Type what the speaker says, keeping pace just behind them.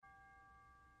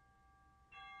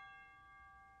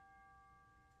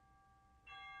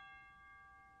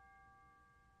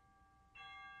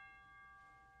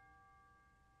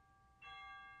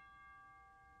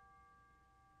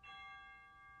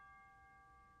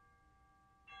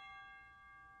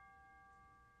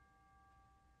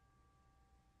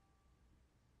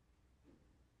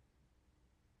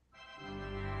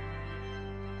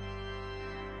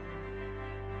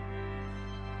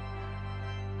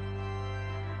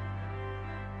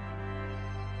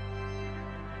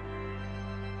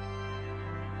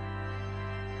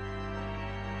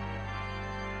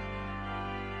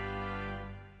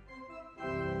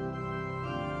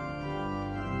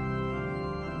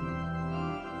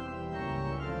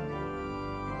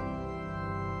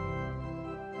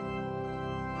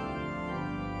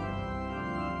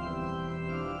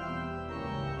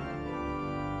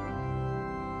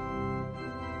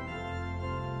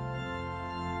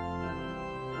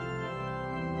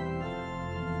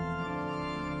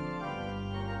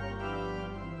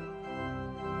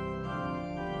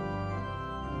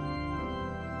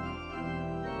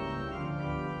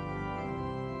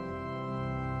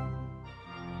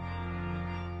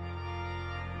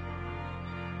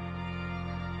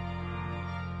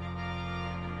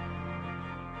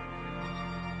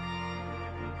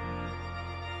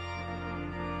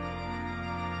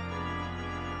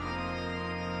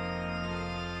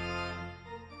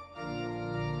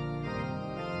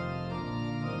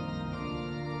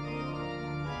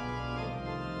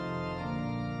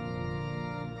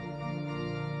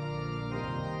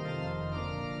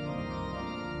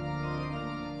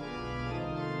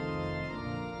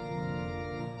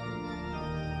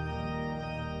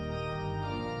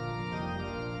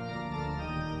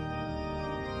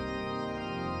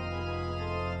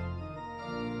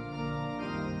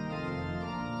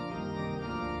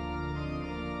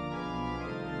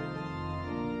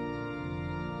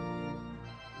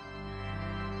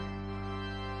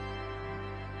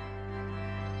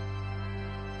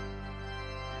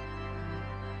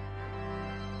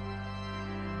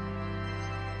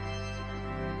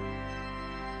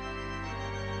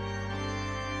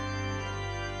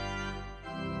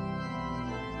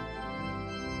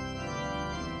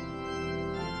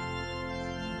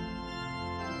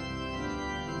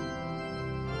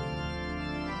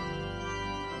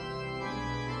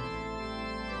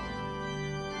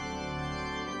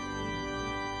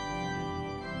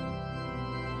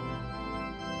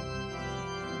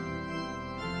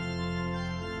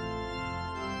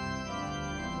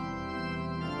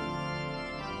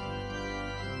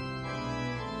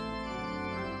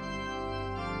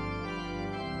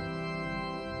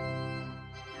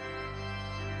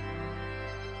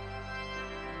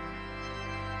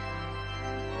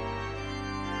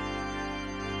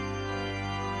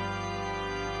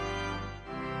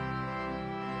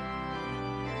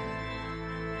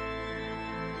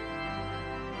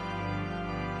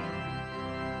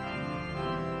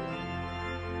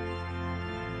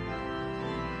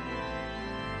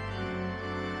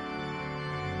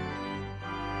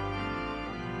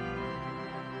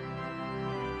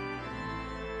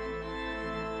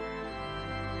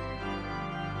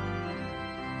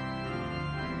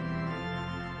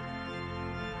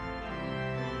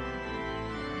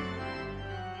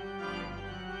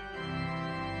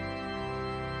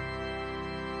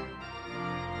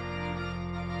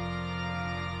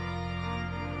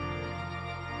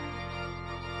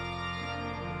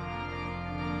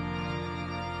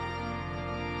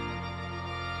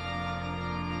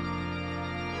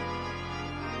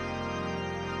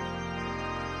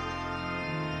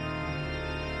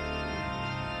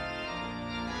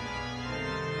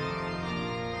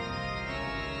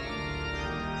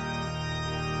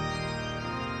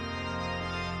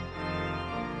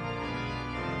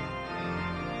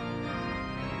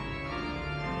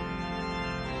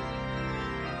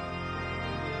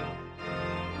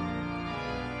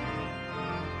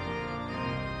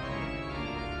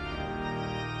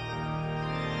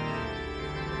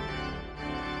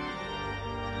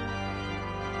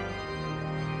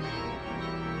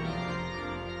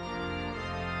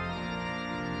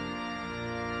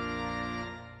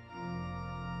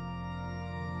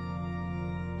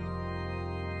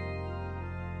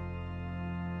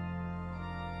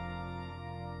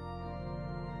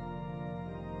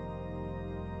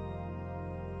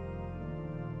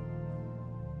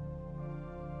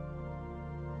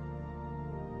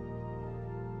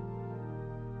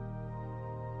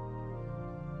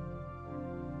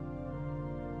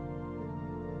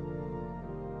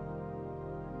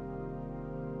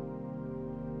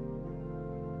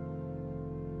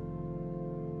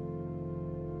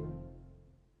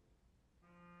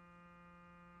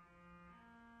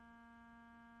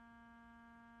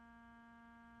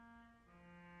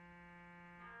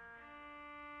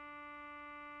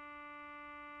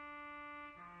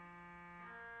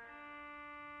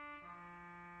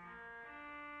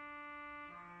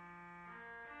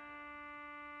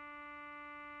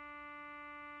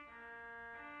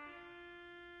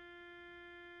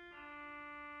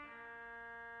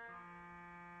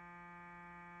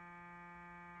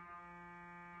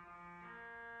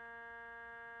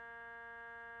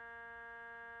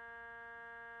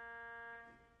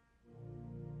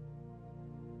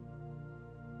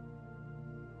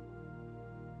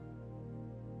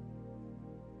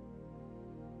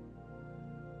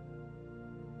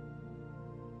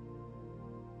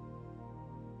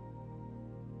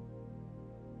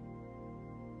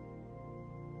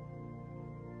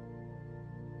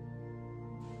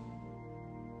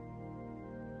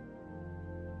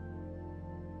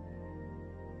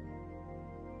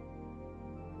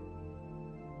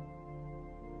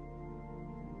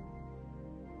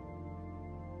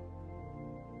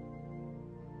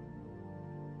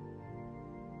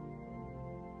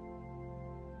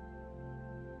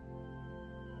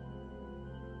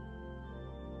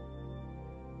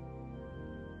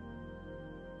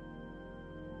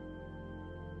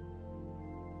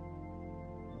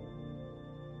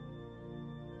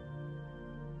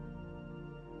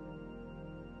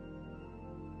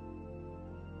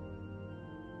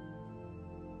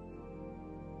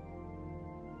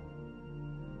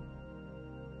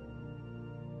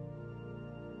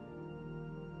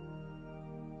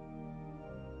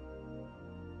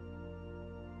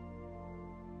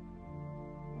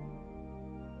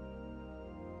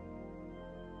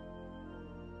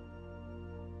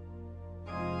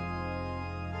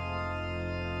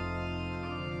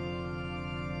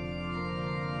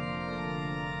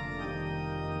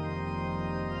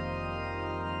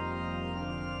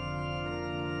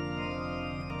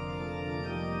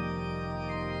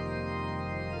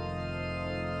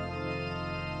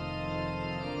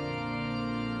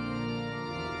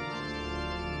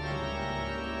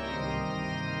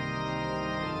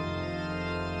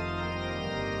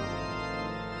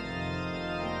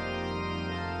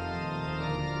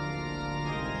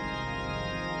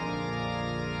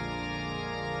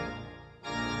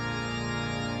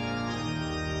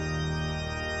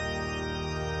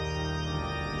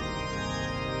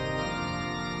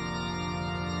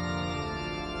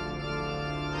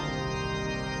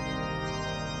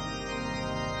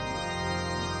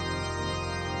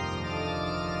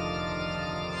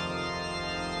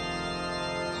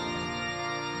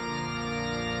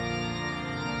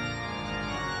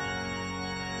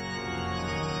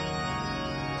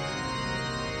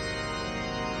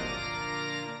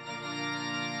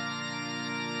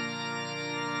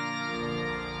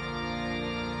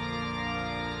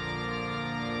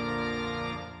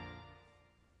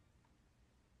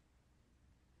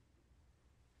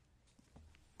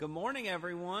Good morning,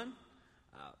 everyone.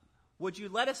 Would you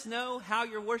let us know how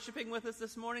you're worshiping with us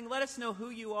this morning? Let us know who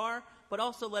you are, but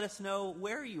also let us know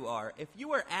where you are. If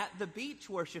you are at the beach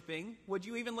worshiping, would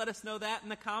you even let us know that in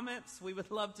the comments? We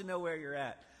would love to know where you're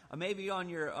at. Maybe on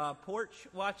your porch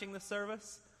watching the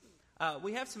service.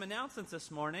 We have some announcements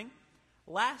this morning.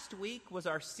 Last week was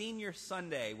our Senior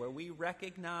Sunday, where we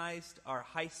recognized our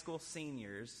high school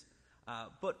seniors.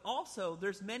 But also,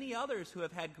 there's many others who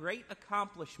have had great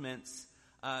accomplishments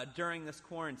during this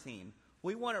quarantine.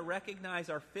 We want to recognize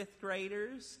our 5th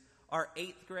graders, our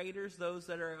 8th graders, those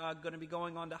that are going to be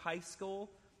going on to high school,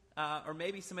 or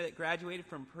maybe somebody that graduated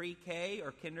from pre-K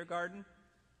or kindergarten.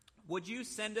 Would you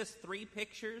send us 3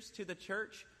 pictures to the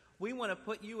church? We want to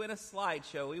put you in a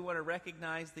slideshow. We want to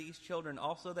recognize these children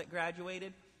also that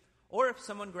graduated. Or if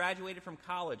someone graduated from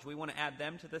college, we want to add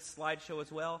them to this slideshow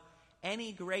as well.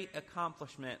 Any great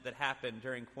accomplishment that happened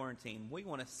during quarantine, we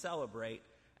want to celebrate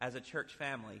as a church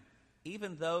family.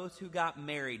 Even those who got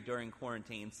married during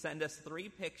quarantine, send us 3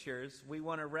 pictures. We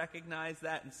want to recognize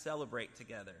that and celebrate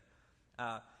together.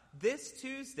 This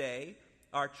Tuesday,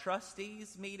 our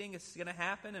trustees meeting is going to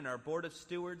happen, and our board of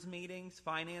stewards meetings,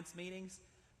 finance meetings.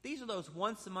 These are those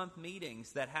once-a-month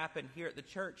meetings that happen here at the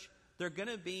church. They're going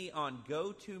to be on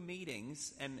go-to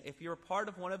meetings, and if you're part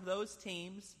of one of those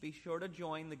teams, be sure to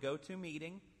join the go-to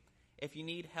meeting. If you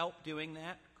need help doing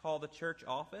that, call the church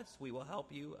office. We will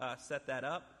help you set that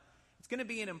up. It's going to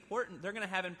be they're going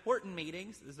to have important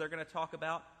meetings as they're going to talk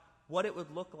about what it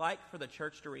would look like for the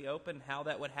church to reopen, how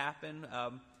that would happen,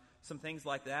 some things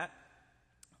like that.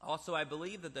 Also, I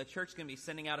believe that the church is going to be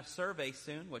sending out a survey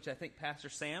soon, which I think Pastor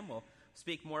Sam will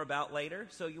speak more about later.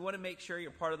 So you want to make sure you're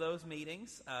part of those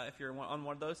meetings if you're on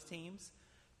one of those teams.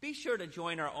 Be sure to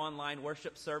join our online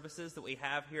worship services that we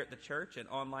have here at the church and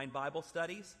online Bible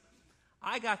studies.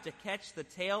 I got to catch the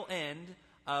tail end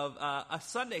of a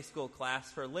Sunday school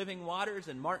class for Living Waters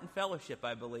and Martin Fellowship,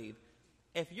 I believe.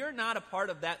 If you're not a part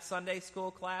of that Sunday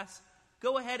school class,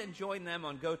 go ahead and join them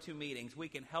on go-to meetings. We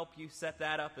can help you set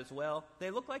that up as well. They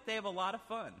look like they have a lot of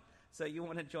fun, so you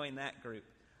want to join that group.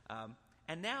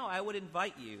 And now I would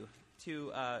invite you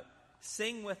to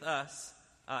sing with us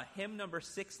hymn number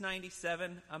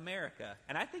 697, America.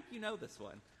 And I think you know this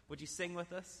one. Would you sing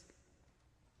with us?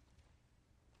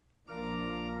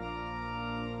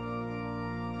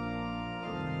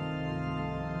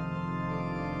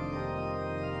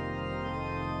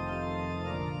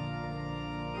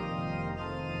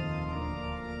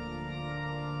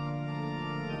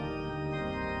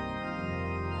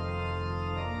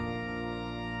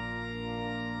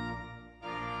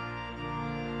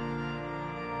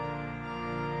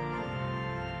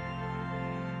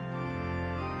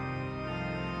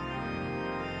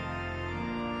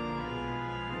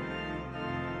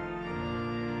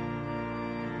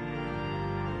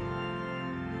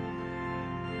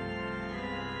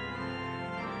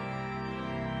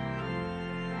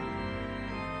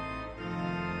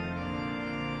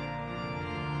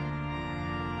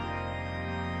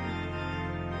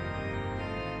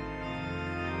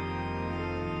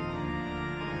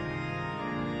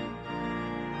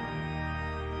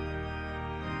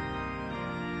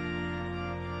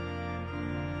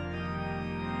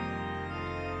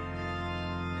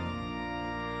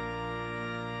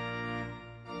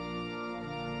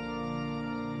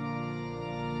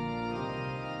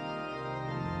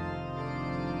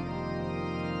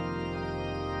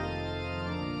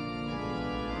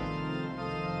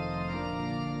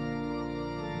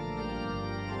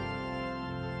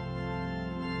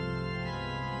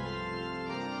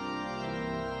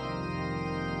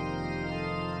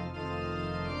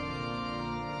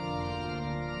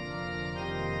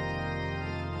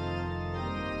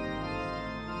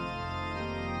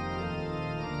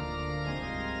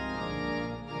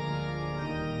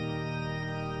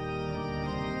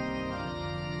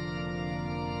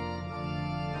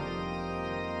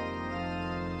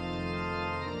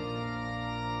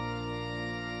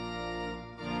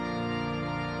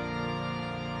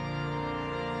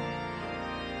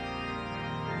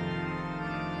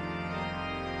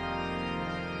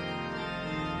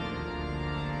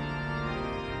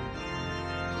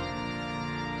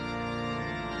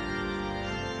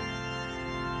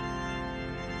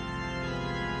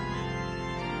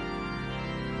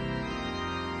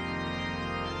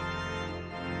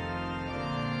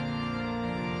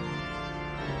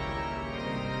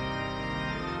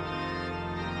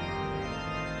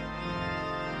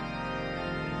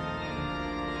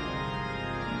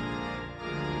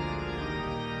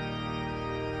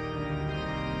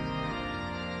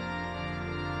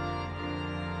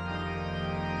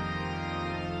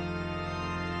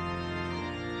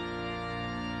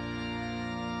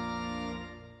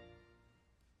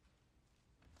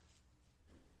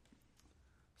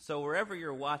 So wherever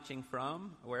you're watching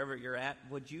from, wherever you're at,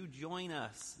 would you join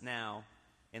us now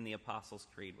in the Apostles'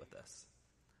 Creed with us?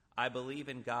 I believe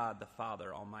in God the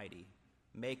Father Almighty,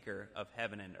 maker of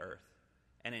heaven and earth,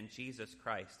 and in Jesus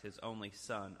Christ, his only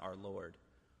Son, our Lord,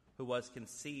 who was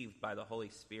conceived by the Holy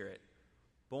Spirit,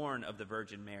 born of the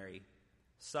Virgin Mary,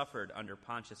 suffered under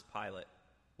Pontius Pilate,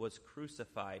 was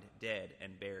crucified, dead,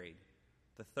 and buried.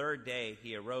 The third day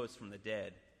he arose from the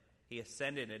dead. He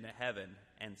ascended into heaven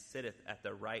and sitteth at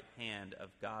the right hand of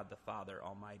God the Father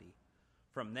Almighty.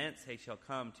 From thence he shall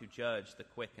come to judge the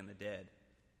quick and the dead.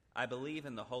 I believe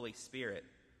in the Holy Spirit,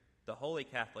 the Holy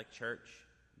Catholic Church,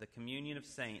 the communion of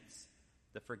saints,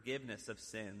 the forgiveness of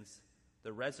sins,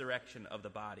 the resurrection of the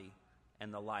body,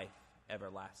 and the life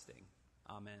everlasting.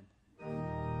 Amen.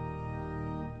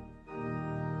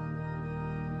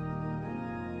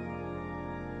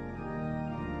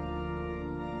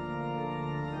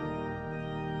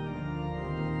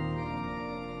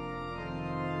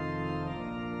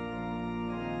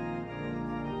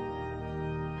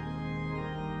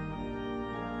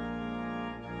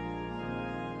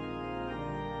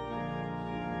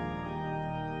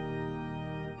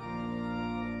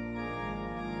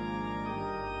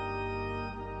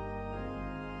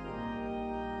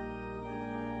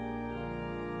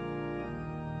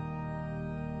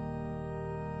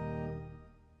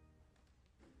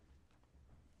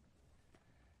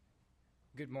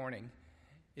 Good morning.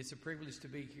 It's a privilege to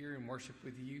be here and worship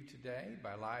with you today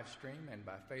by live stream and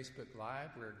by Facebook Live.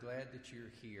 We're glad that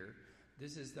you're here.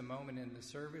 This is the moment in the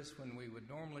service when we would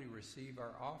normally receive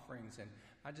our offerings, and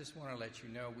I just want to let you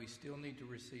know we still need to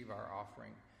receive our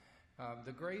offering.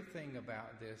 The great thing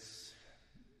about this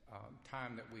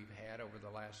time that we've had over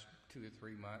the last 2 or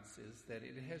 3 months is that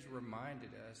it has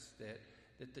reminded us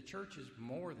that the church is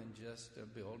more than just a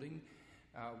building.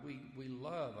 We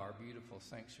love our beautiful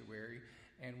sanctuary,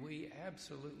 and we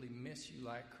absolutely miss you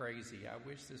like crazy. I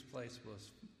wish this place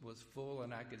was full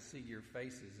and I could see your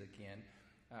faces again.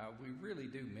 We really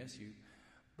do miss you.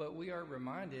 But we are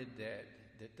reminded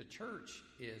that the church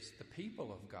is the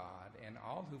people of God and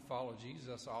all who follow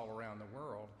Jesus all around the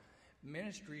world.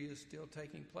 Ministry is still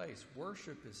taking place.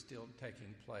 Worship is still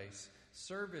taking place.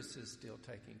 Service is still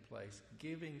taking place.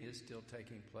 Giving is still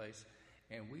taking place.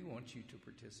 And we want you to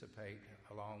participate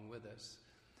along with us.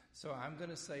 So I'm going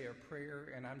to say a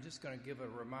prayer, and I'm just going to give a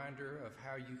reminder of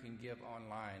how you can give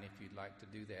online if you'd like to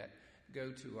do that. Go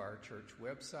to our church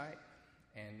website,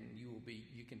 and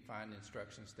you can find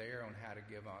instructions there on how to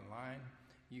give online.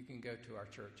 You can go to our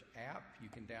church app. You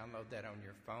can download that on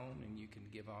your phone, and you can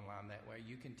give online that way.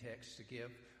 You can text to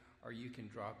give, or you can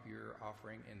drop your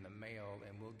offering in the mail,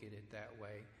 and we'll get it that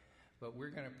way. But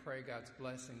we're going to pray God's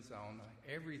blessings on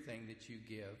everything that you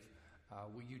give.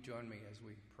 Will you join me as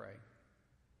we pray?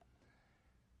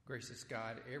 Gracious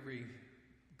God, every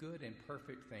good and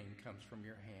perfect thing comes from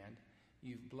your hand.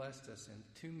 You've blessed us in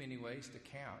too many ways to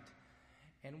count.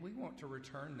 And we want to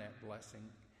return that blessing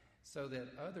so that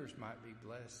others might be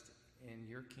blessed in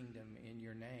your kingdom, in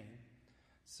your name.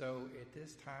 So at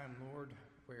this time, Lord,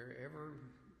 wherever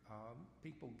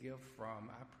people give from,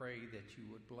 I pray that you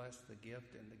would bless the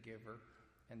gift and the giver,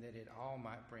 and that it all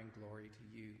might bring glory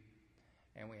to you.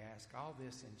 And we ask all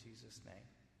this in Jesus' name.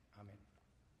 Amen.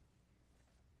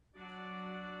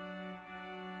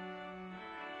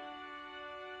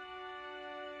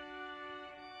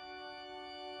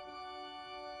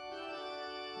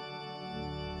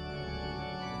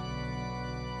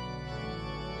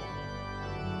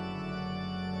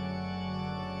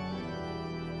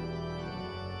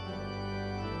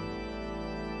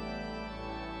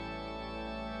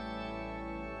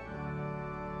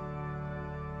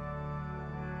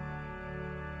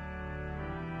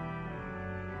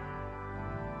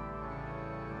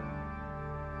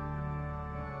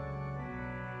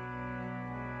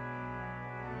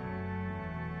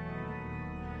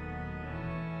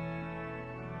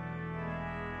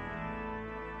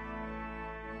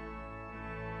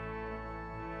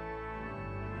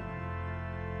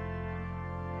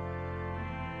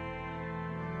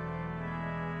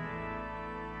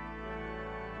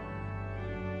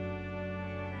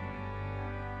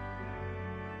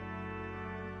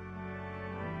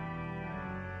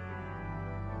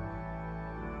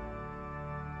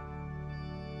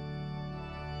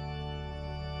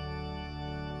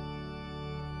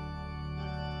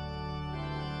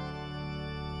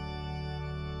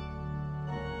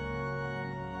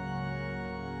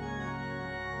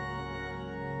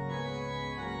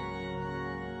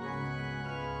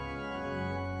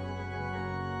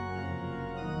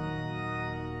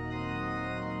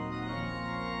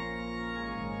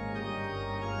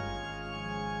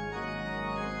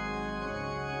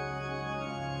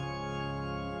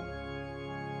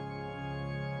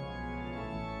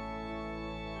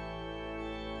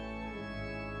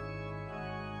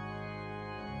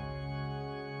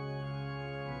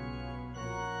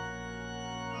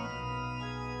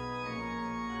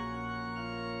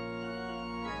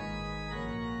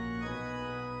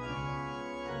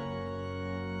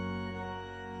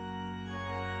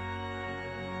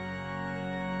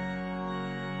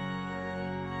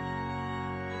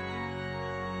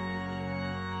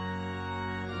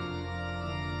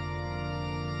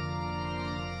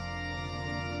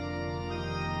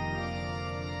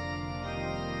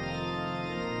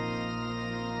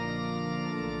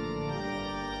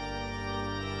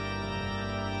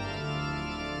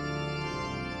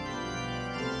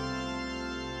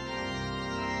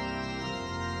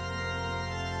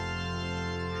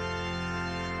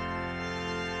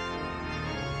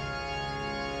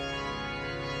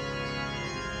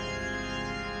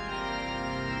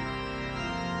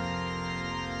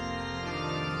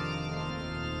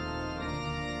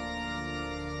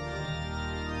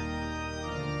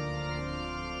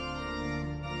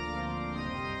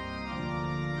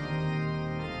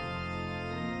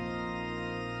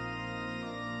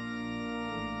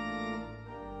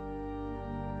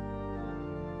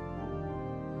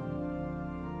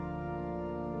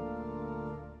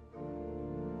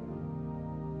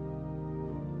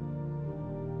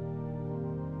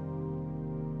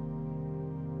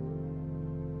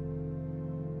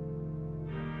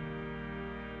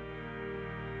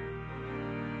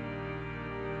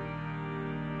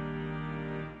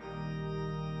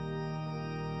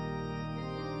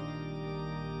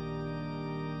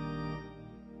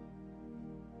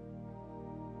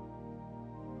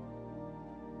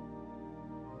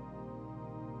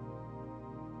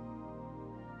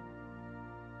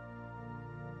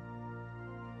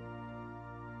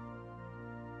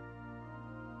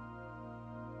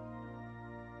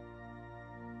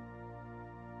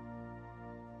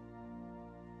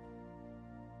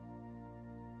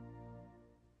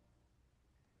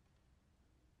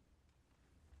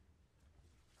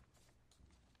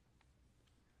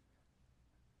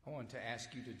 I want to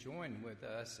ask you to join with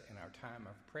us in our time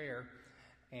of prayer.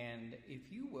 And if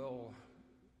you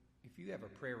have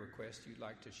a prayer request you'd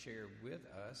like to share with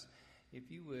us, if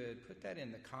you would put that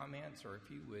in the comments, or if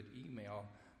you would email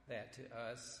that to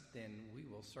us, then we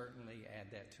will certainly add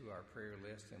that to our prayer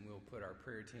list, and we'll put our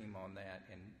prayer team on that.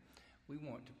 And we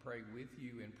want to pray with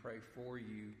you and pray for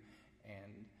you.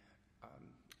 And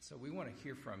so we want to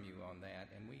hear from you on that.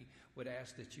 And we would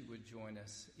ask that you would join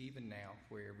us even now,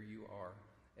 wherever you are,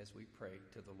 as we pray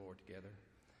to the Lord together.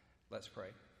 Let's pray.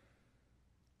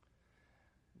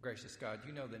 Gracious God,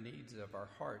 you know the needs of our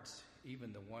hearts,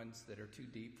 even the ones that are too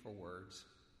deep for words.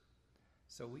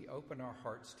 So we open our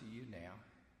hearts to you now,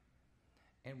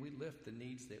 and we lift the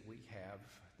needs that we have,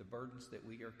 the burdens that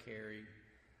we are carrying.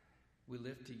 We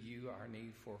lift to you our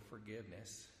need for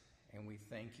forgiveness, and we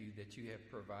thank you that you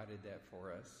have provided that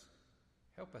for us.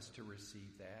 Help us to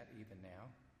receive that even now.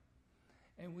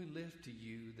 And we lift to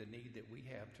you the need that we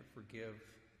have to forgive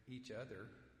each other.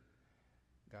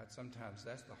 God, sometimes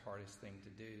that's the hardest thing to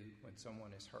do when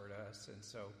someone has hurt us, and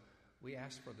so we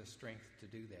ask for the strength to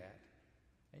do that.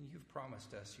 And you've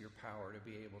promised us your power to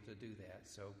be able to do that,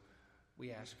 so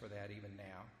we ask for that even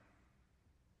now.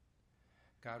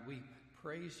 God, we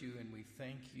praise you and we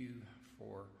thank you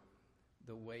for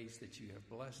the ways that you have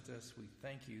blessed us. We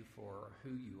thank you for who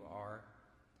you are.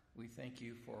 We thank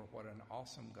you for what an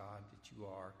awesome God that you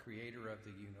are, creator of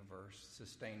the universe,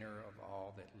 sustainer of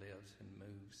all that lives and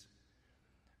moves.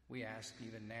 We ask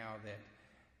even now that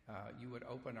you would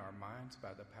open our minds by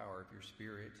the power of your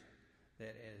Spirit,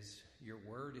 that as your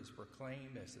word is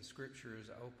proclaimed, as the scripture is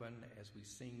opened, as we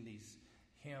sing these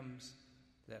hymns,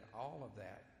 that all of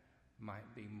that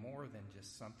might be more than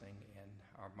just something in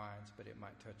our minds, but it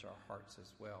might touch our hearts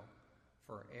as well.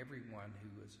 For everyone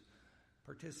who is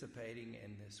participating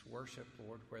in this worship,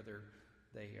 Lord, whether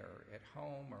they are at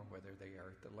home or whether they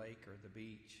are at the lake or the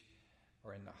beach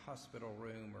or in the hospital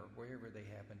room or wherever they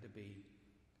happen to be,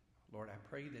 Lord, I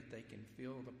pray that they can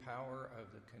feel the power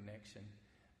of the connection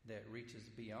that reaches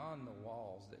beyond the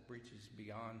walls, that reaches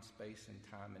beyond space and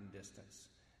time and distance,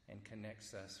 and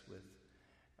connects us with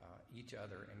each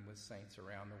other and with saints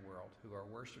around the world who are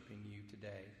worshiping you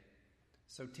today.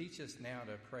 So teach us now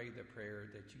to pray the prayer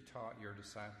that you taught your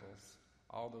disciples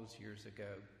all those years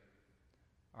ago.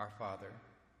 Our Father,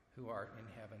 who art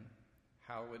in heaven,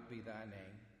 hallowed be thy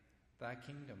name. Thy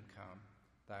kingdom come,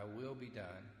 thy will be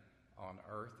done on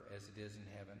earth as it is in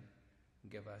heaven.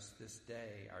 Give us this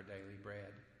day our daily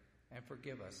bread, and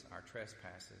forgive us our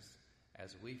trespasses,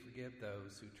 as we forgive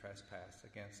those who trespass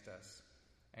against us.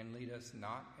 And lead us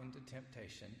not into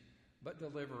temptation, but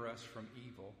deliver us from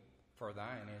evil. For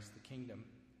thine is the kingdom,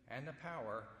 and the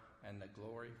power, and the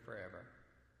glory forever.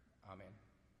 Amen.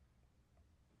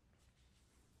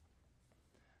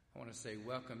 I want to say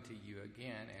welcome to you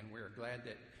again, and we're glad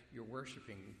that you're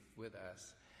worshiping with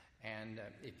us. And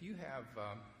if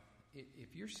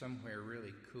you're somewhere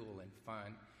really cool and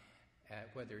fun,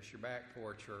 whether it's your back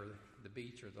porch or the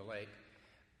beach or the lake,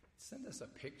 send us a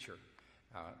picture.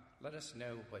 Let us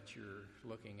know what you're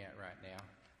looking at right now.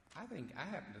 I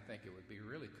happen to think it would be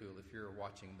really cool if you're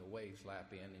watching the waves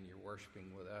lap in and you're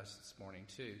worshiping with us this morning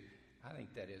too. I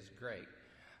think that is great.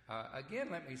 Again,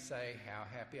 let me say how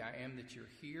happy I am that you're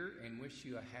here, and wish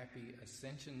you a happy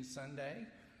Ascension Sunday,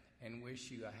 and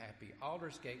wish you a happy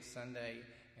Aldersgate Sunday,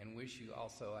 and wish you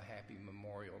also a happy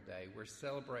Memorial Day. We're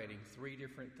celebrating 3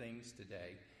 different things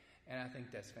today, and I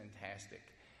think that's fantastic.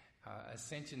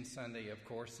 Ascension Sunday, of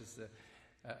course,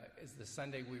 is the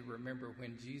Sunday we remember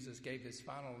when Jesus gave his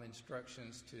final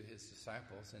instructions to his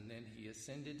disciples, and then he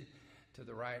ascended to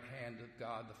the right hand of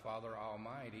God the Father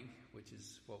Almighty, which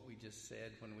is what we just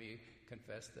said when we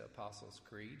confessed the Apostles'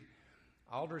 Creed.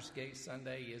 Aldersgate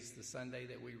Sunday is the Sunday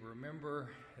that we remember,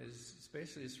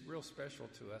 especially it's real special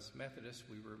to us Methodists.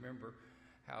 We remember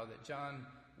how that John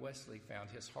Wesley found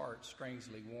his heart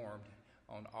strangely warmed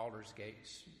on Aldersgate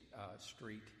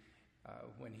Street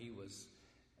when he was,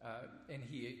 and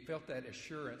he felt that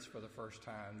assurance for the first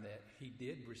time that he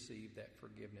did receive that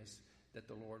forgiveness that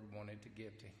the Lord wanted to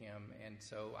give to him. And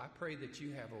so I pray that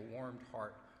you have a warmed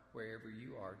heart wherever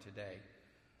you are today.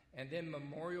 And then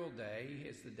Memorial Day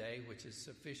is the day which is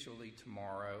officially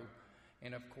tomorrow.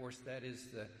 And of course, that is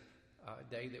the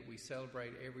day that we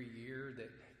celebrate every year that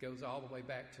goes all the way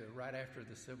back to right after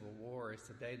the Civil War. It's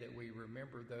the day that we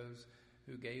remember those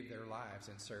who gave their lives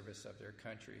in service of their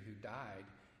country, who died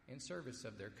in service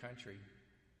of their country.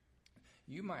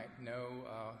 You might know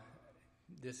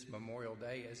this Memorial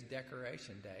Day as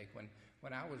Decoration Day.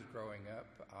 When I was growing up,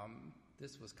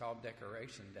 this was called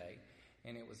Decoration Day.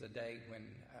 And it was a day when,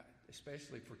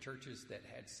 especially for churches that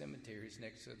had cemeteries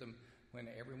next to them, when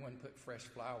everyone put fresh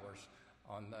flowers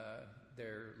on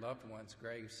their loved ones'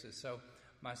 graves. So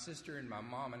my sister and my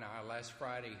mom and I last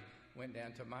Friday went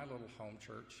down to my little home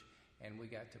church, and we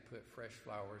got to put fresh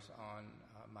flowers on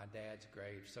my dad's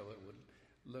grave so it would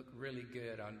look really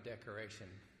good on Decoration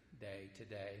Day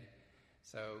today.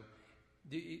 So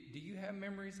do you have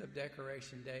memories of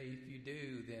Decoration Day? If you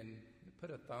do, then put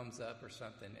a thumbs up or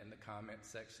something in the comment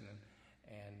section,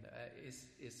 and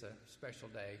it's a special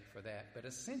day for that. But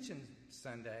Ascension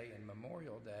Sunday and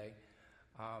Memorial Day,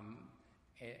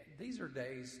 these are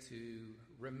days to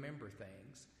remember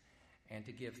things and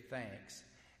to give thanks.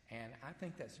 And I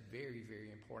think that's very,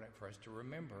 very important for us to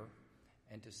remember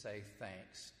and to say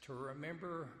thanks, to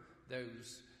remember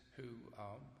those who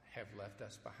have left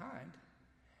us behind,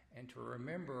 and to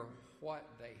remember what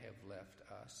they have left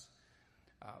us.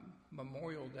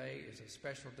 Memorial Day is a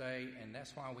special day, and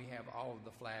that's why we have all of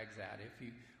the flags out.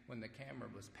 When the camera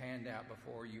was panned out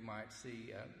before, you might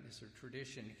see it's a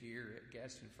tradition here at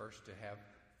Gadsden First to have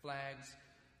flags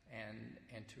and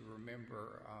to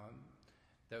remember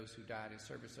those who died in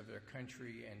service of their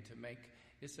country, and to make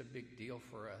it's a big deal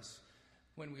for us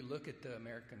when we look at the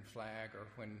American flag, or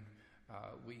when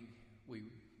we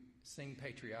sing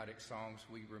patriotic songs.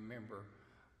 We remember.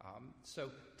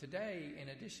 So today, in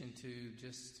addition to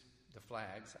just the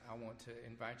flags, I want to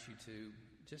invite you to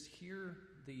just hear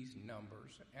these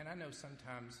numbers. And I know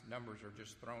sometimes numbers are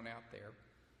just thrown out there,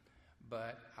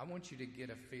 but I want you to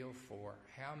get a feel for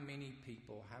how many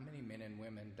people, how many men and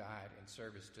women died in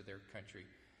service to their country.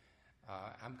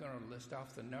 I'm going to list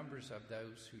off the numbers of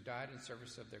those who died in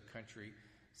service of their country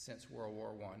since World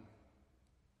War I.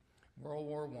 World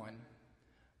War I,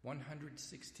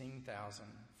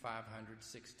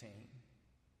 116,516.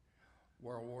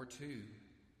 World War II,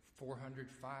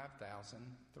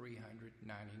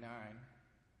 405,399.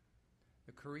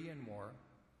 The Korean War,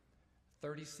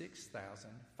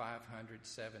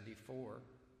 36,574.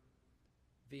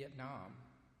 Vietnam,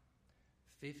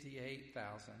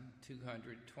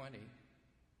 58,220.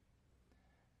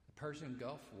 The Persian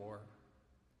Gulf War,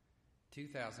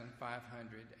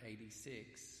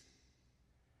 2,586.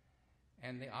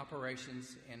 And the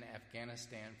operations in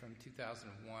Afghanistan from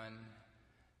 2001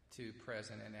 to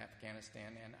present in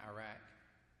Afghanistan and Iraq,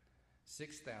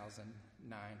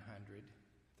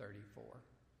 6,934.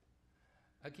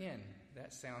 Again,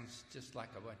 that sounds just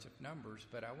like a bunch of numbers,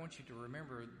 but I want you to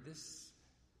remember this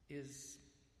is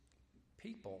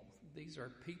people. These are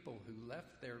people who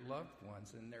left their loved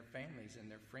ones and their families and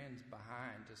their friends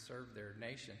behind to serve their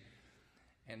nation.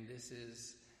 And this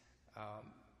is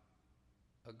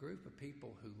a group of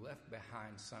people who left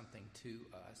behind something to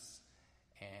us,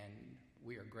 and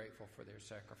we are grateful for their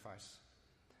sacrifice.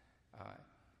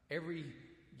 Every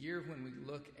year when we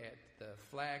look at the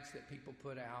flags that people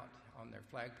put out on their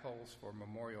flagpoles for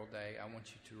Memorial Day, I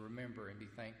want you to remember and be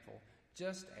thankful.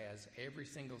 Just as every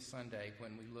single Sunday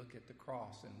when we look at the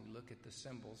cross and we look at the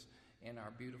symbols in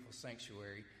our beautiful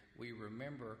sanctuary, we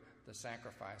remember the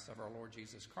sacrifice of our Lord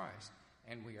Jesus Christ,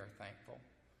 and we are thankful.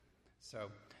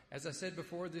 So, as I said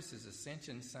before, this is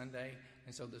Ascension Sunday,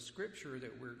 and so the scripture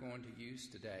that we're going to use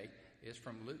today is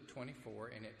from Luke 24,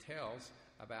 and it tells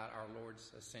about our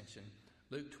Lord's ascension.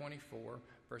 Luke 24,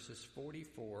 verses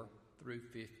 44 through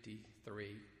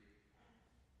 53.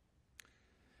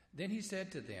 Then he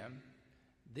said to them,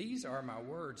 "These are my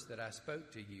words that I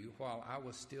spoke to you while I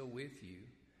was still with you,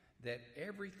 that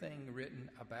everything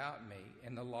written about me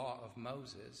in the law of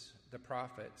Moses, the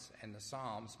prophets, and the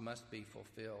Psalms must be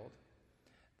fulfilled."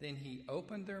 Then he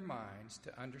opened their minds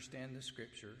to understand the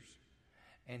scriptures,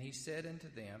 and he said unto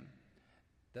them,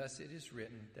 "Thus it is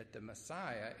written that the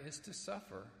Messiah is to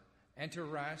suffer and to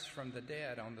rise from the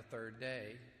dead on the third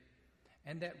day,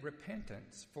 and that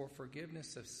repentance for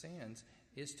forgiveness of sins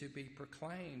is to be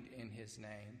proclaimed in his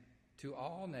name to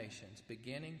all nations,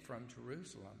 beginning from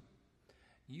Jerusalem.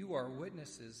 You are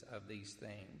witnesses of these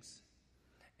things.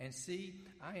 And see,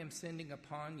 I am sending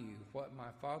upon you what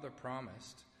my Father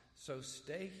promised. So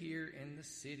stay here in the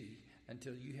city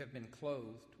until you have been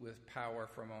clothed with power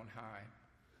from on high."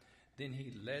 Then he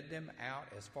led them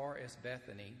out as far as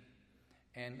Bethany,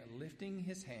 and lifting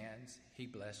his hands, he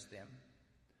blessed them.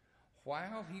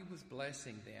 While he was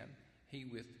blessing them, he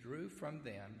withdrew from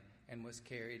them and was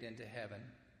carried into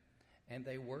heaven. And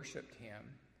they worshipped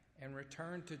him and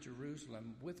returned to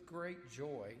Jerusalem with great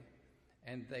joy,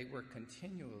 and they were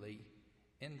continually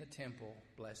in the temple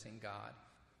blessing God.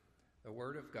 The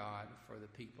word of God for the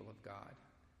people of God.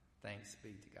 Thanks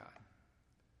be to God.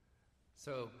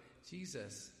 So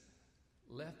Jesus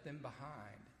left them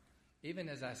behind. Even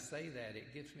as I say that,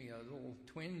 it gives me a little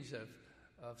twinge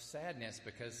of sadness,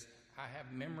 because I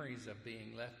have memories of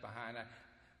being left behind.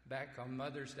 Back on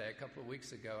Mother's Day a couple of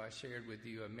weeks ago, I shared with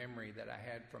you a memory that I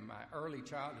had from my early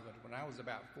childhood when I was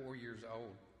about 4 years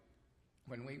old,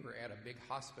 when we were at a big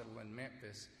hospital in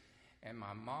Memphis, and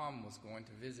my mom was going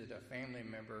to visit a family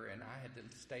member, and I had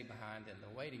to stay behind in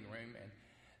the waiting room. And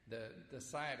the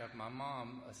sight of my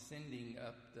mom ascending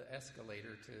up the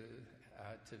escalator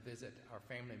to visit our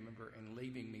family member and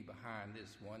leaving me behind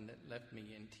is one that left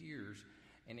me in tears.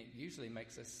 And it usually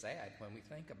makes us sad when we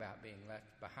think about being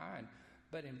left behind.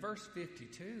 But in verse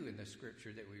 52 in the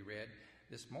scripture that we read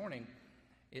this morning,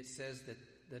 it says that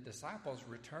the disciples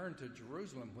returned to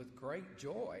Jerusalem with great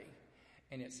joy.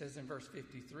 And it says in verse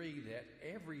 53 that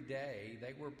every day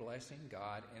they were blessing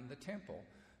God in the temple.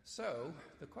 So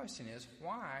the question is,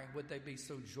 why would they be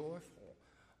so joyful?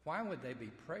 Why would they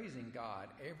be praising God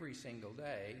every single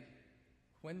day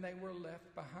when they were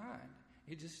left behind?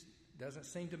 It just doesn't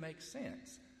seem to make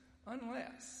sense.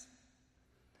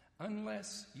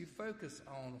 Unless you focus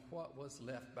on what was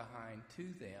left behind to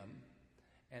them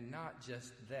and not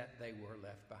just that they were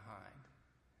left behind.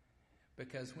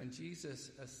 Because when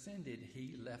Jesus ascended,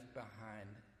 he left behind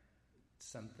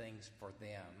some things for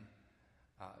them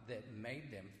that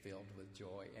made them filled with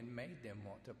joy and made them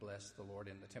want to bless the Lord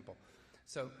in the temple.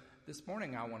 So this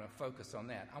morning I want to focus on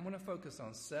that. I want to focus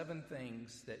on 7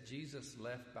 things that Jesus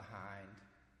left behind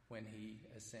when he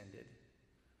ascended.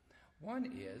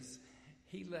 One is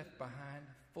he left behind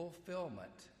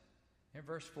fulfillment. In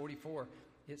verse 44,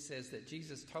 it says that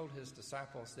Jesus told his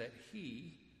disciples that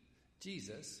he,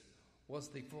 Jesus, was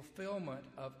the fulfillment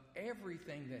of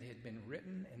everything that had been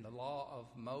written in the law of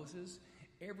Moses,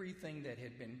 everything that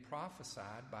had been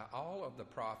prophesied by all of the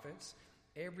prophets,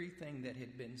 everything that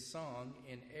had been sung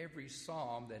in every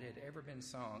psalm that had ever been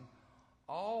sung,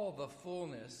 all the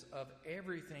fullness of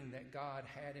everything that God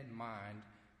had in mind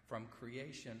from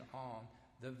creation on.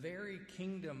 The very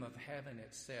kingdom of heaven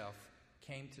itself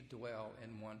came to dwell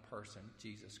in one person,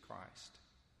 Jesus Christ.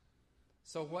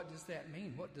 So what does that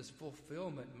mean? What does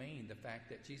fulfillment mean? The fact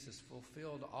that Jesus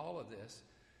fulfilled all of this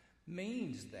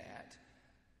means that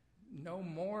no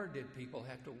more did people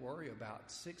have to worry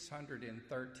about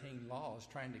 613 laws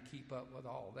trying to keep up with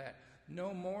all that.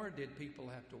 No more did people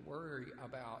have to worry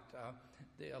about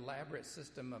the elaborate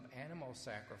system of animal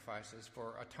sacrifices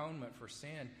for atonement for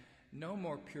sin. No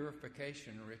more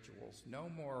purification rituals. No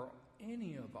more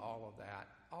any of all of that.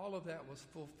 All of that was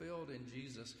fulfilled in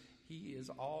Jesus. He is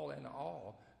all in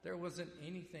all. There wasn't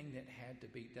anything that had to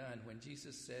be done. When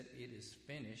Jesus said it is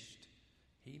finished,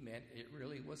 he meant it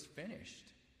really was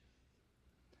finished.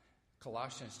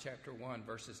 Colossians chapter 1,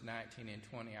 verses 19 and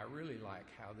 20. I really like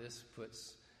how this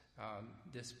puts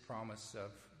this promise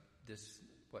of this,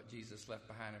 what Jesus left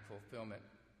behind in fulfillment.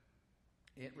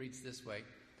 It reads this way: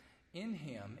 in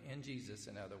him, in Jesus,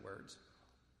 in other words,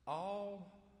 all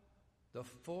the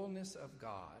fullness of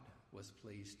God was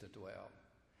pleased to dwell.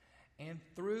 And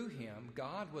through him,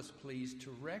 God was pleased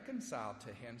to reconcile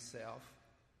to himself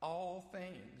all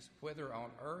things, whether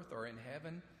on earth or in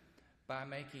heaven, by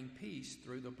making peace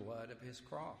through the blood of his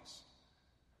cross.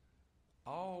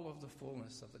 All of the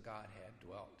fullness of the Godhead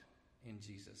dwelt in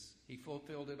Jesus. He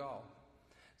fulfilled it all.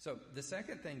 So the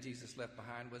second thing Jesus left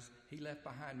behind was he left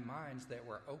behind minds that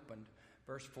were opened.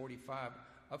 Verse 45,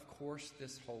 of course,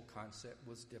 this whole concept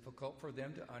was difficult for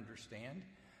them to understand.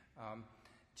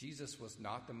 Jesus was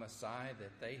not the Messiah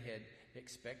that they had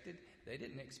expected. They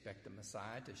didn't expect the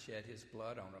Messiah to shed his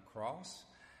blood on a cross.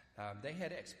 They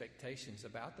had expectations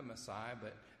about the Messiah,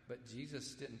 but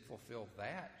Jesus didn't fulfill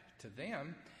that to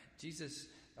them. Jesus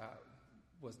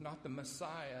was not the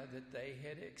Messiah that they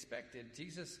had expected.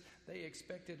 They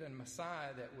expected a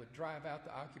Messiah that would drive out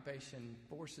the occupation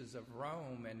forces of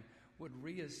Rome and would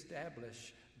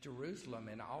reestablish Jerusalem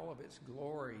in all of its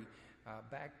glory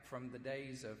back from the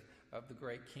days of the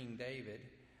great King David.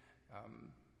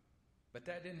 But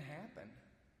that didn't happen.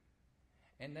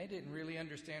 And they didn't really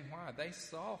understand why. They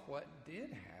saw what did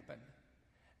happen.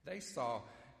 They saw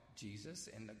Jesus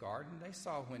in the garden. They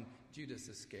saw when Judas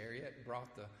Iscariot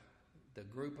brought the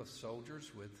group of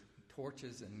soldiers with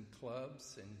torches and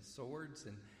clubs and swords,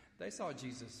 and they saw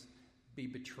Jesus be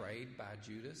betrayed by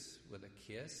Judas with a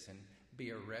kiss and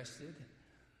be arrested.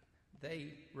 They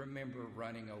remember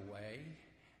running away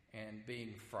and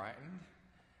being frightened.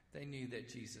 They knew that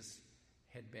Jesus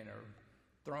had been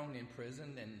thrown in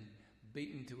prison and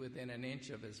beaten to within an inch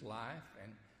of his life,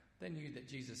 and they knew that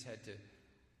Jesus had to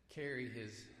carry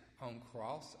his own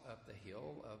cross up the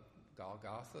hill of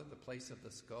Golgotha, the place of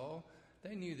the skull.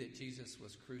 They knew that Jesus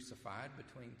was crucified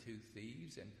between two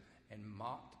thieves and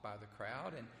mocked by the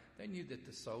crowd, and they knew that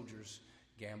the soldiers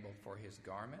gambled for his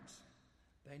garments.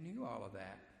 They knew all of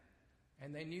that,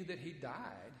 and they knew that he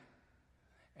died.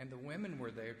 And the women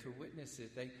were there to witness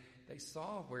it. They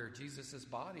saw where Jesus'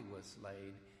 body was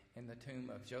laid in the tomb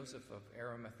of Joseph of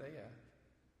Arimathea.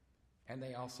 And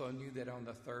they also knew that on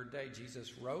the third day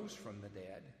Jesus rose from the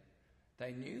dead.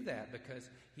 They knew that because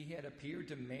he had appeared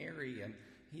to Mary and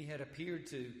he had appeared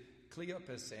to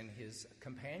Cleopas and his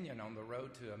companion on the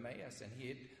road to Emmaus, and he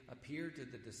had appeared to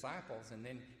the disciples, and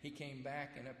then he came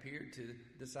back and appeared to the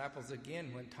disciples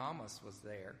again when Thomas was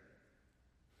there.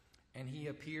 And he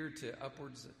appeared to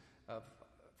upwards of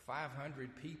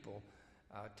 500 people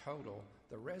total.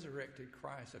 The resurrected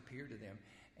Christ appeared to them.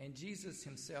 And Jesus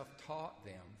himself taught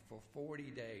them for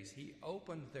 40 days. He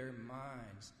opened their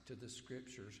minds to the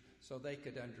Scriptures so they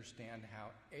could understand how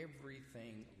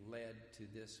everything led to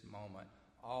this moment.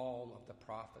 All of the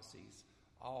prophecies,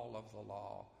 all of the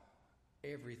law,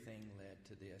 everything led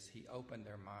to this. He opened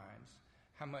their minds.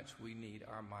 How much we need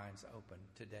our minds open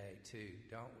today too,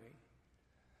 don't we?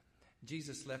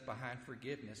 Jesus left behind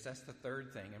forgiveness. That's the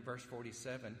third thing. In verse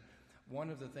 47,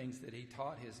 one of the things that he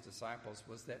taught his disciples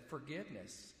was that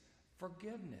forgiveness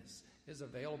is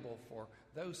available for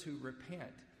those who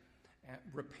repent.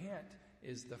 Repent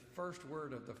is the first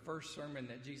word of the first sermon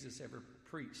that Jesus ever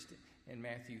preached in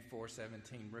Matthew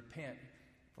 4:17. Repent,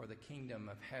 for the kingdom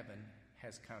of heaven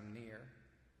has come near.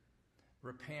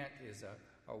 Repent is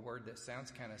a word that sounds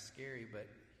kind of scary, but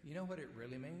you know what it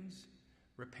really means?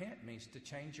 Repent means to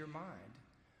change your mind.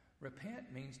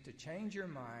 Repent means to change your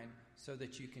mind so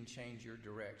that you can change your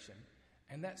direction.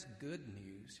 And that's good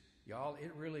news, y'all.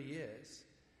 It really is.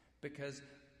 Because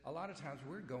a lot of times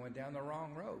we're going down the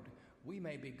wrong road. We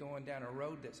may be going down a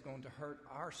road that's going to hurt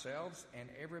ourselves and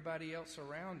everybody else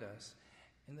around us.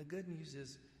 And the good news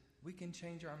is we can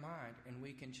change our mind and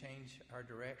we can change our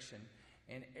direction.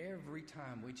 And every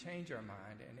time we change our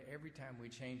mind and every time we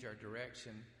change our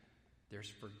direction, there's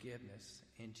forgiveness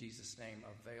in Jesus' name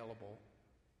available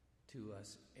to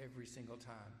us every single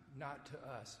time. Not to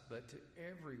us, but to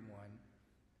everyone.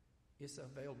 It's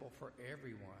available for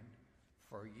everyone,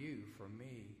 for you, for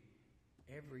me,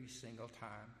 every single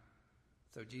time.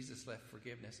 So Jesus left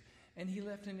forgiveness. And he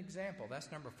left an example.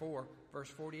 That's number 4, verse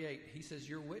 48. He says,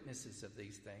 you're witnesses of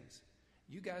these things.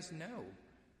 You guys know.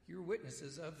 You're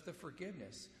witnesses of the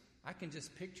forgiveness. I can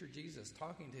just picture Jesus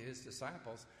talking to his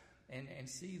disciples and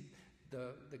see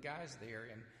the guys there,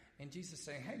 and Jesus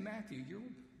saying, hey, Matthew,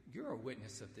 you're a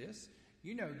witness of this.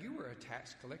 You know, you were a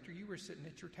tax collector. You were sitting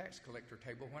at your tax collector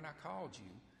table when I called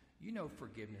you. You know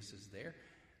forgiveness is there.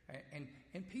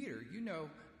 And Peter, you know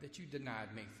that you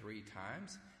denied me 3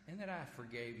 times and that I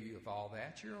forgave you of all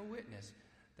that. You're a witness.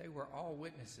 They were all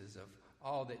witnesses of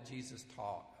all that Jesus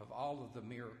taught, of all of the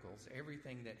miracles,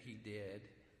 everything that he did.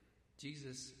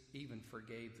 Jesus even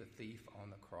forgave the thief on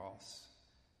the cross,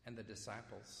 and the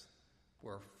disciples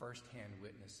were firsthand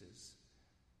witnesses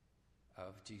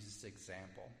of Jesus'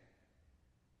 example.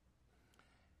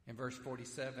 In verse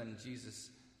 47, Jesus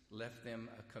left them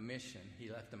a commission. He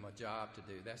left them a job to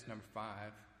do. That's number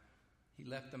 5. He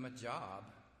left them a job.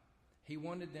 He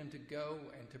wanted them to go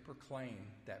and to proclaim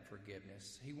that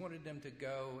forgiveness. He wanted them to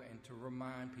go and to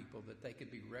remind people that they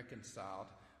could be reconciled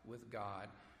with God.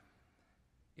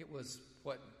 It was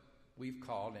what we've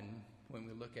called, and when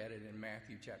we look at it in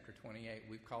Matthew chapter 28,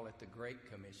 we call it the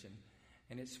Great Commission.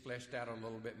 And it's fleshed out a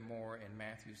little bit more in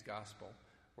Matthew's gospel,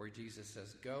 where Jesus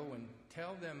says, go and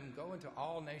tell them, go into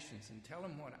all nations and tell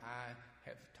them what I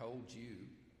have told you.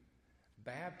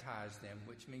 Baptize them,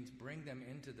 which means bring them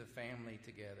into the family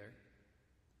together.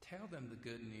 Tell them the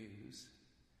good news.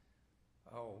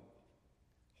 Oh,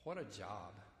 what a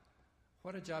job.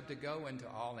 What a job to go into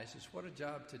all nations. What a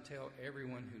job to tell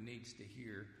everyone who needs to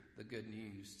hear the good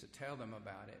news, to tell them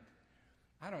about it.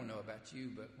 I don't know about you,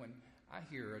 but when I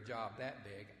hear a job that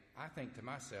big, I think to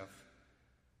myself,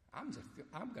 I'm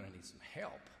going to need some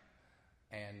help.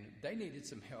 And they needed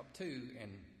some help too,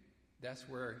 and that's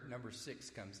where number 6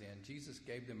 comes in. Jesus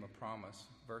gave them a promise,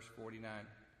 verse 49.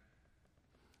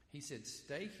 He said,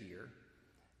 stay here,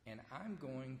 and I'm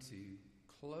going to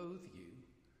clothe you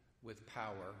with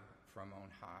power from on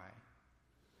high.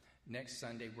 Next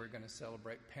Sunday, we're going to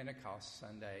celebrate Pentecost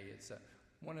Sunday. It's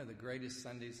one of the greatest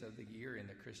Sundays of the year in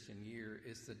the Christian year.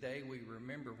 It's the day we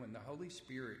remember when the Holy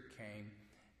Spirit came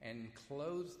and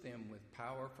clothed them with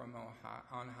power from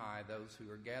on high, those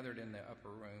who are gathered in the upper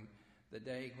room, the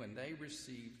day when they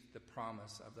received the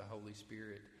promise of the Holy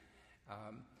Spirit.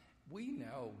 We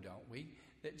know, don't we,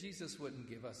 that Jesus wouldn't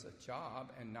give us a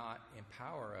job and not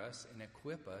empower us and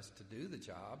equip us to do the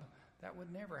job. That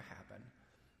would never happen.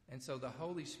 And so the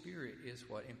Holy Spirit is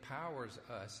what empowers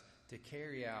us to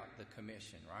carry out the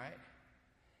commission, right?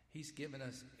 He's given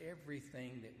us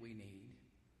everything that we need.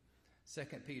 2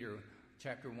 Peter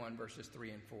chapter 1, verses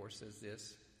 3 and 4 says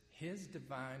this, His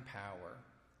divine power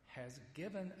has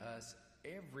given us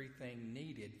everything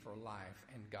needed for life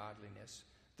and godliness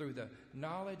through the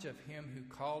knowledge of Him who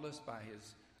called us by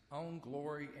His own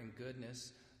glory and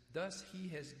goodness. Thus He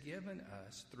has given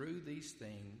us through these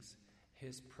things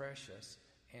His precious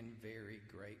and very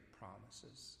great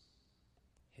promises.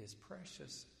 His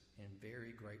precious and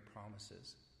very great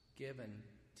promises given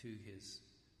to His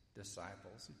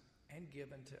disciples and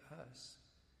given to us.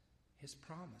 His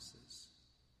promises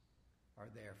are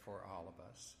there for all of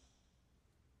us.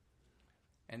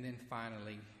 And then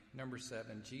finally, number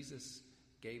 7, Jesus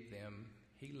gave them,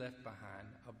 He left behind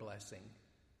a blessing.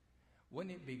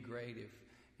 Wouldn't it be great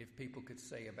if people could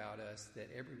say about us that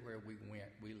everywhere we went,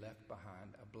 we left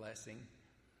behind a blessing?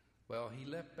 Well, He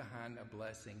left behind a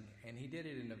blessing, and He did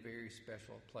it in a very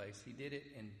special place. He did it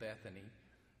in Bethany,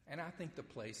 and I think the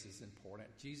place is important.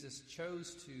 Jesus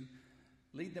chose to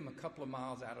lead them a couple of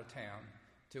miles out of town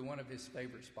to one of His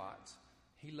favorite spots.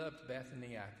 He loved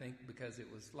Bethany, I think, because it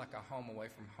was like a home away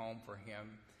from home for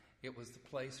Him. It was the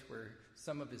place where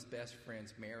some of His best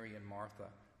friends, Mary and Martha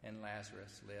and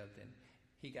Lazarus, lived, and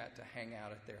He got to hang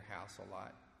out at their house a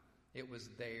lot. It was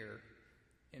there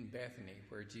in Bethany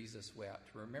where Jesus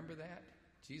wept. Remember that?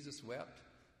 Jesus wept.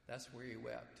 That's where He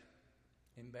wept,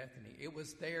 in Bethany. It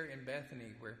was there in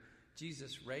Bethany where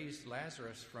Jesus raised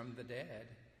Lazarus from the dead.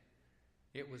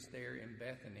 It was there in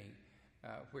Bethany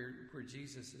where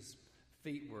Jesus'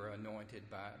 feet were anointed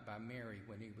by Mary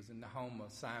when He was in the home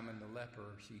of Simon the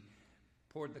leper. She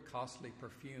poured the costly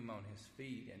perfume on His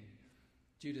feet, and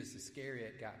Judas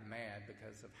Iscariot got mad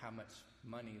because of how much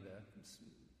money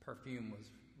the perfume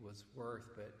was worth.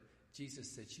 But Jesus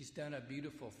said, she's done a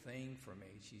beautiful thing for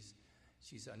me.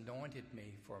 She's anointed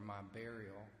me for my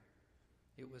burial.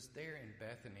 It was there in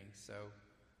Bethany. So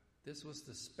this was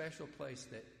the special place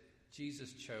that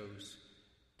Jesus chose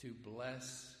to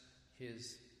bless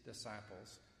His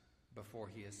disciples before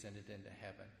He ascended into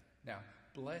heaven. Now,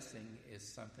 blessing is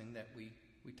something that we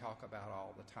talk about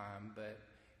all the time, but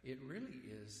it really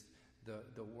is,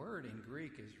 the word in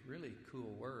Greek is really a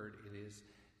cool word. It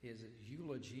is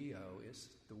eulogio, is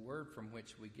the word from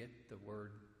which we get the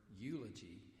word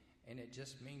eulogy, and it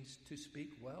just means to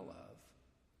speak well of.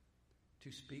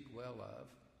 To speak well of.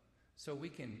 So we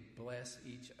can bless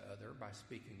each other by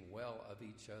speaking well of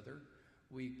each other.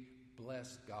 We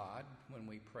bless God when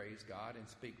we praise God and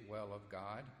speak well of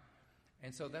God.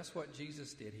 And so that's what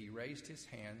Jesus did. He raised His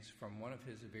hands from one of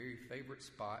His very favorite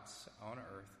spots on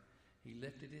earth. He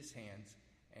lifted His hands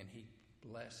and He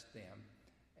blessed them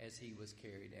as He was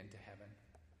carried into heaven.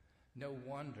 No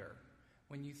wonder,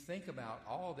 when you think about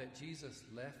all that Jesus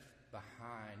left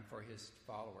behind for His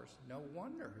followers, no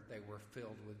wonder they were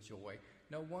filled with joy.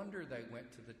 No wonder they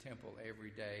went to the temple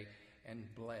every day and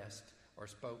blessed or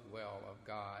spoke well of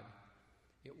God.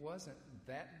 It wasn't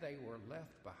that they were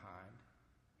left behind.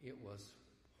 It was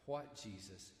what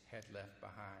Jesus had left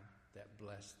behind that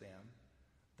blessed them.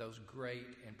 Those great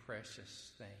and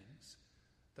precious things.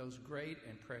 Those great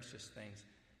and precious things,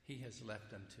 He has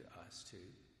left them to us too.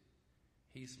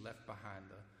 He's left behind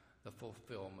the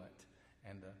fulfillment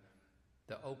and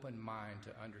the open mind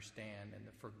to understand and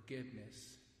the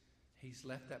forgiveness. He's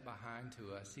left that behind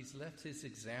to us. He's left His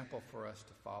example for us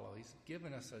to follow. He's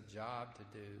given us a job to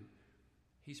do.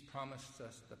 He's promised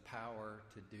us the power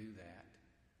to do that.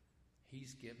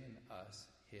 He's given us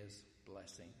His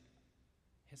blessing.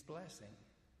 His blessing.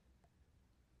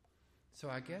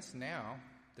 So I guess now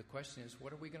the question is,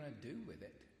 what are we going to do with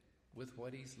it? With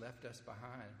what He's left us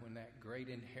behind, when that great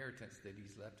inheritance that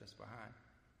He's left us behind.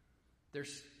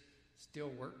 There's still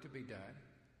work to be done,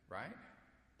 right?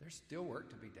 There's still work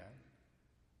to be done.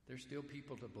 There's still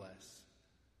people to bless.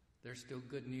 There's still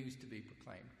good news to be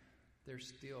proclaimed. There's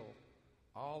still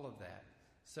all of that.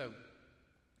 So,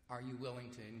 are you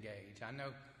willing to engage? I know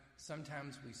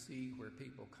sometimes we see where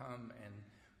people come and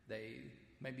they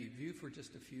maybe view for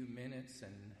just a few minutes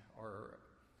or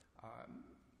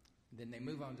then they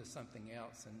move on to something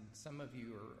else. And some of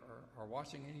you are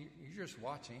watching, and you're just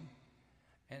watching,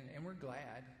 and we're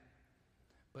glad.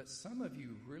 But some of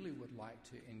you really would like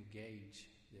to engage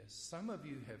this. Some of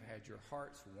you have had your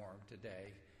hearts warmed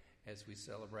today as we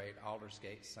celebrate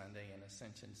Aldersgate Sunday and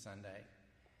Ascension Sunday.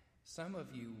 Some of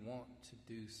you want to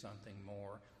do something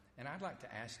more, and I'd like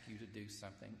to ask you to do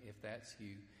something if that's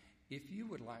you. If you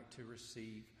would like to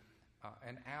receive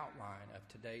an outline of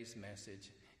today's message,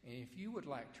 and if you would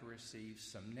like to receive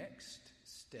some next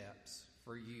steps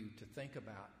for you to think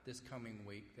about this coming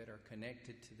week that are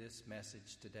connected to this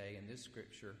message today and this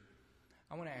scripture,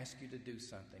 I want to ask you to do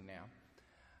something now.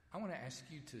 I want to ask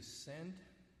you to send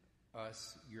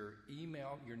us your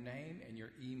email, your name and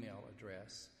your email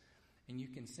address. And you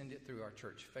can send it through our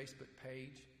church Facebook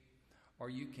page, or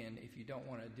you can, if you don't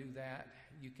want to do that,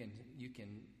 you can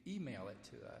email it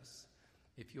to us.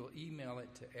 If you'll email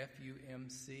it to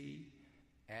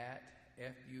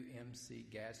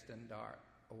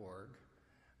FUMC@FUMCgadsden.org,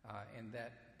 and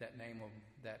that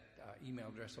email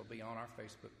address will be on our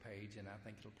Facebook page, and I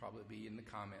think it'll probably be in the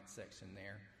comments section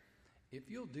there. If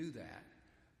you'll do that,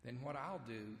 then what I'll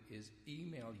do is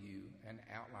email you an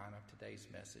outline of today's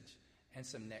message and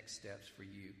some next steps for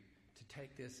you to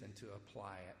take this and to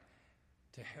apply it,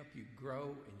 to help you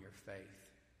grow in your faith,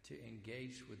 to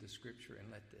engage with the Scripture and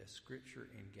let the Scripture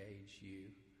engage you.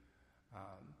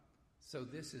 So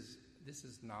this is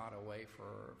not a way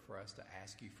for us to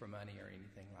ask you for money or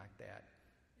anything like that.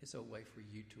 It's a way for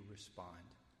you to respond.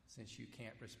 Since you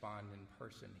can't respond in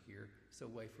person here, it's a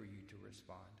way for you to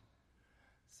respond.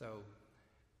 So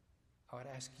I would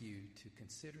ask you to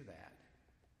consider that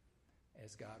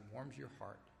as God warms your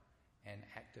heart and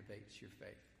activates your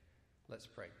faith. Let's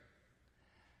pray.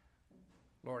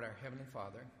 Lord, our Heavenly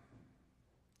Father,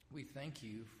 we thank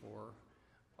you for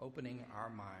opening our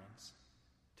minds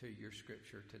to your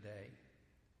Scripture today.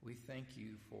 We thank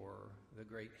you for the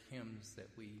great hymns that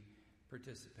we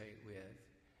participate with.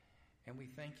 And we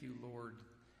thank you, Lord,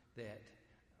 that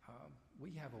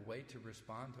we have a way to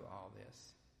respond to all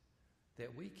this,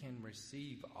 that we can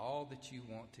receive all that you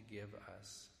want to give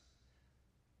us.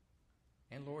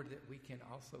 And Lord, that we can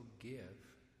also give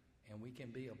and we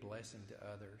can be a blessing to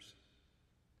others.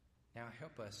 Now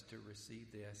help us to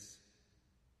receive this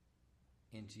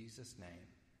in Jesus' name.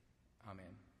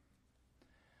 Amen.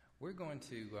 We're going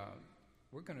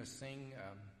to sing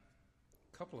a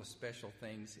couple of special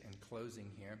things in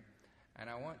closing here, and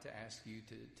I want to ask you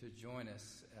to join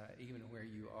us even where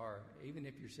you are, even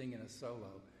if you're singing a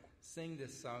solo. Sing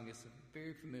this song. It's a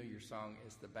very familiar song.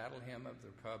 It's the Battle Hymn of the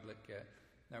Republic,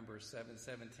 number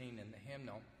 717 in the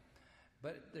hymnal.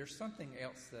 But there's something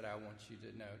else that I want you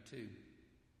to know too.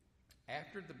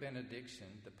 After the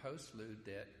benediction, the postlude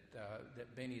that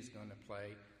Benny's going to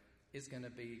play is going to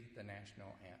be the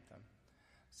national anthem.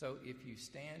 So if you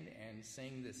stand and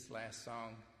sing this last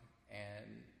song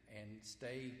and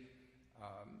stay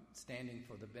standing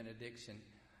for the benediction,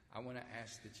 I want to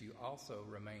ask that you also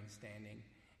remain standing,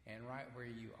 and right where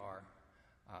you are,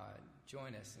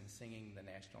 join us in singing the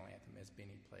national anthem as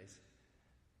Benny plays.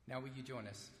 Now will you join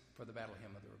us for the Battle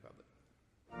Hymn of the Republic?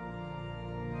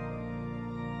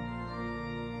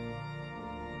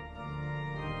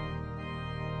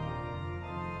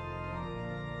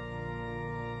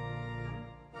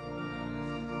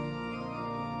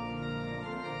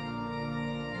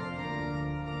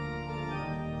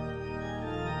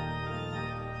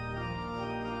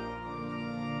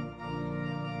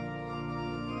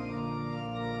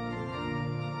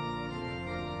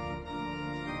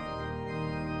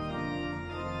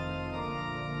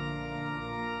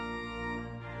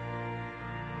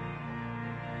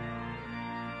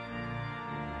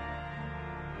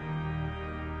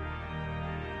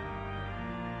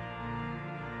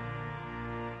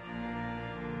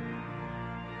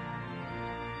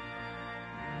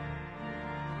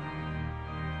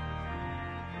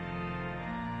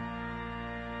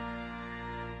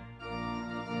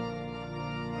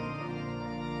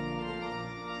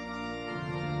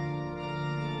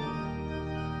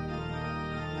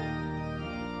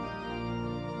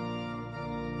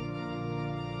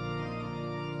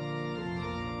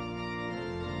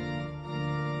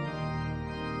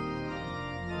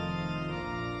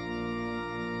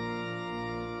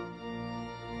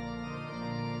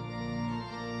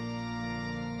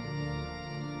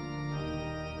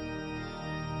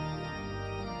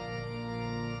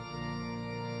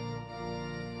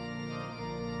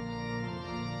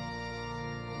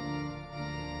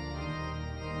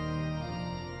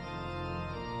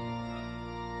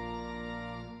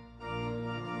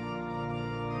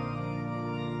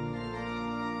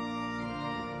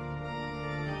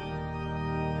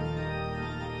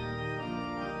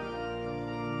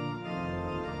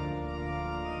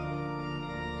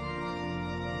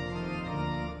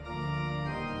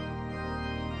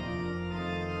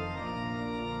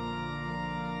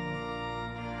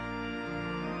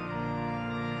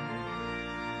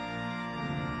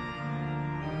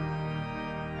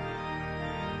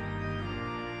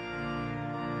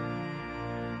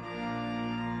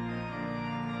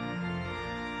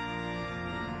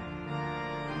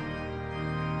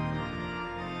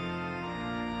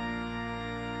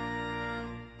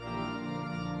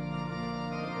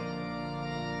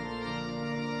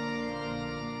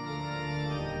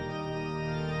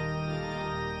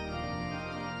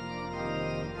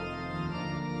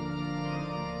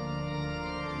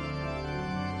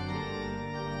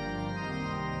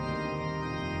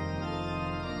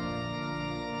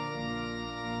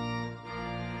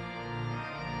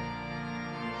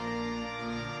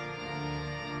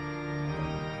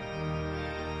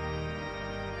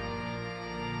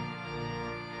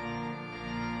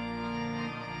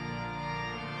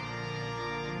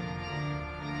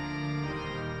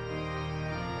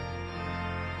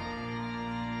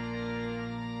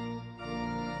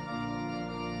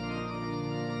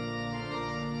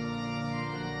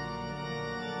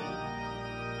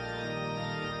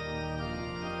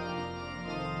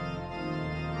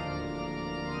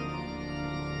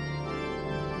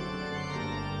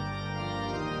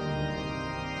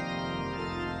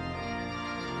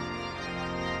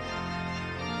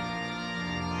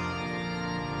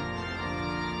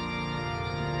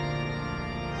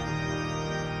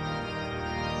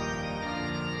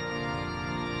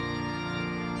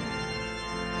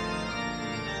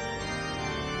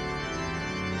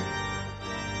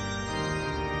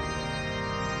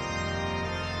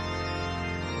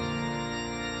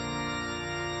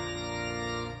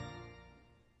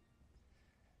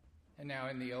 And now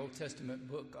in the Old Testament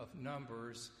book of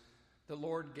Numbers, the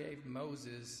Lord gave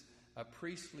Moses a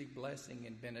priestly blessing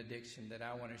and benediction that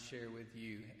I want to share with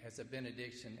you as a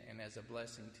benediction and as a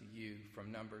blessing to you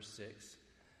from Numbers 6.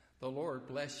 The Lord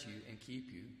bless you and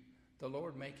keep you. The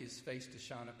Lord make his face to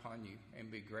shine upon you and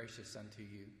be gracious unto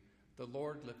you. The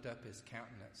Lord lift up his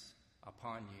countenance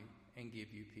upon you and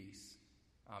give you peace.